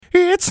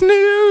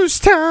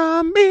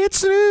time.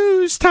 It's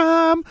news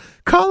time.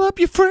 Call up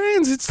your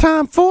friends. It's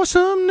time for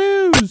some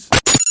news.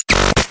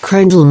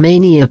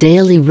 Crundlemania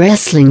Daily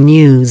Wrestling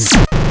News.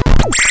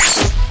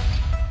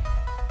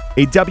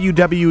 A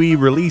WWE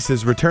release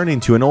is returning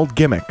to an old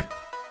gimmick.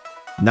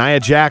 Nia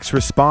Jax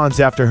responds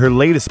after her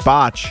latest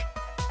botch.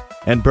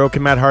 And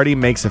Broken Matt Hardy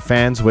makes a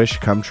fan's wish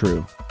come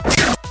true.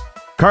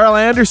 Carl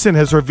Anderson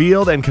has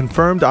revealed and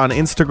confirmed on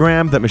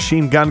Instagram that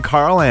Machine Gun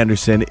Carl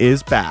Anderson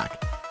is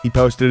back. He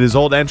posted his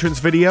old entrance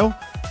video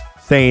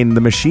saying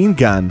the Machine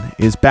Gun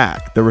is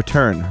back. The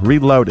return,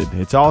 reloaded.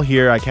 It's all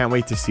here. I can't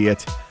wait to see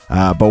it.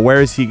 But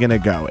where is he going to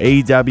go?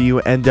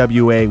 AEW,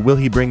 NWA, will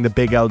he bring the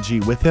big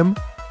LG with him?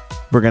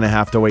 We're going to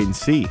have to wait and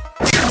see.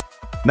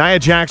 Nia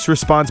Jax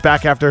responds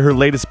back after her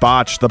latest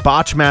botch. The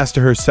botch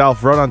master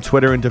herself wrote on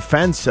Twitter in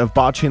defense of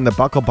botching the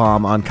buckle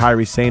bomb on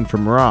Kairi Sane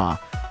from Raw.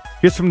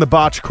 Here's from the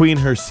botch queen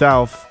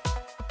herself.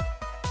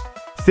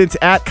 Since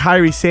at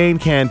Kairi Sane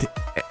can't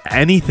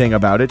anything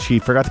about it, she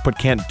forgot to put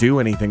can't do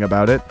anything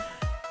about it.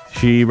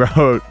 She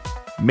wrote,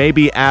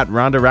 maybe at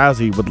Ronda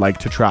Rousey would like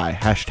to try.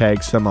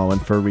 # Samoan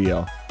for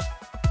real.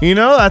 You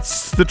know,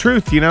 that's the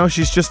truth, you know?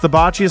 She's just the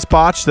botchiest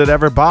botch that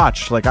ever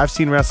botched. Like, I've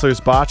seen wrestlers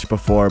botch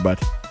before,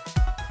 but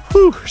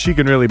whew, she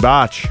can really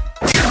botch.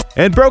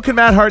 And Broken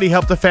Matt Hardy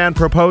helped a fan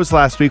propose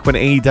last week when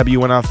AEW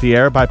went off the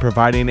air by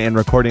providing and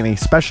recording a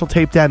special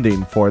taped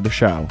ending for the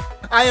show.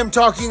 I am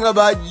talking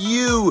about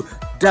you,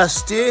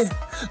 Dusty.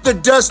 The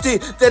Dusty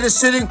that is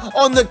sitting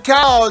on the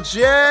couch,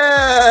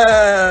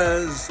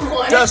 yes!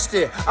 What?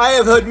 Dusty, I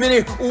have heard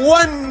many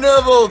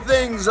wonderful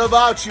things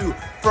about you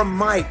from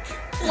Mike.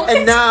 What?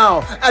 And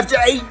now, after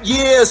 8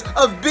 years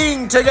of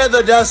being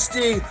together,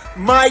 Dusty,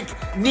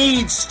 Mike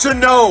needs to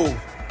know.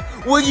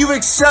 Will you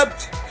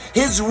accept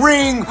his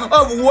ring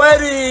of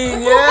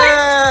wedding?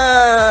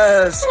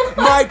 Yes!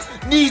 Mike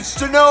needs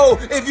to know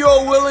if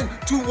you're willing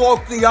to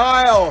walk the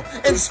aisle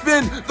and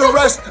spend the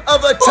rest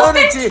of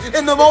eternity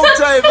in the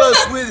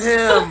multiverse with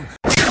him.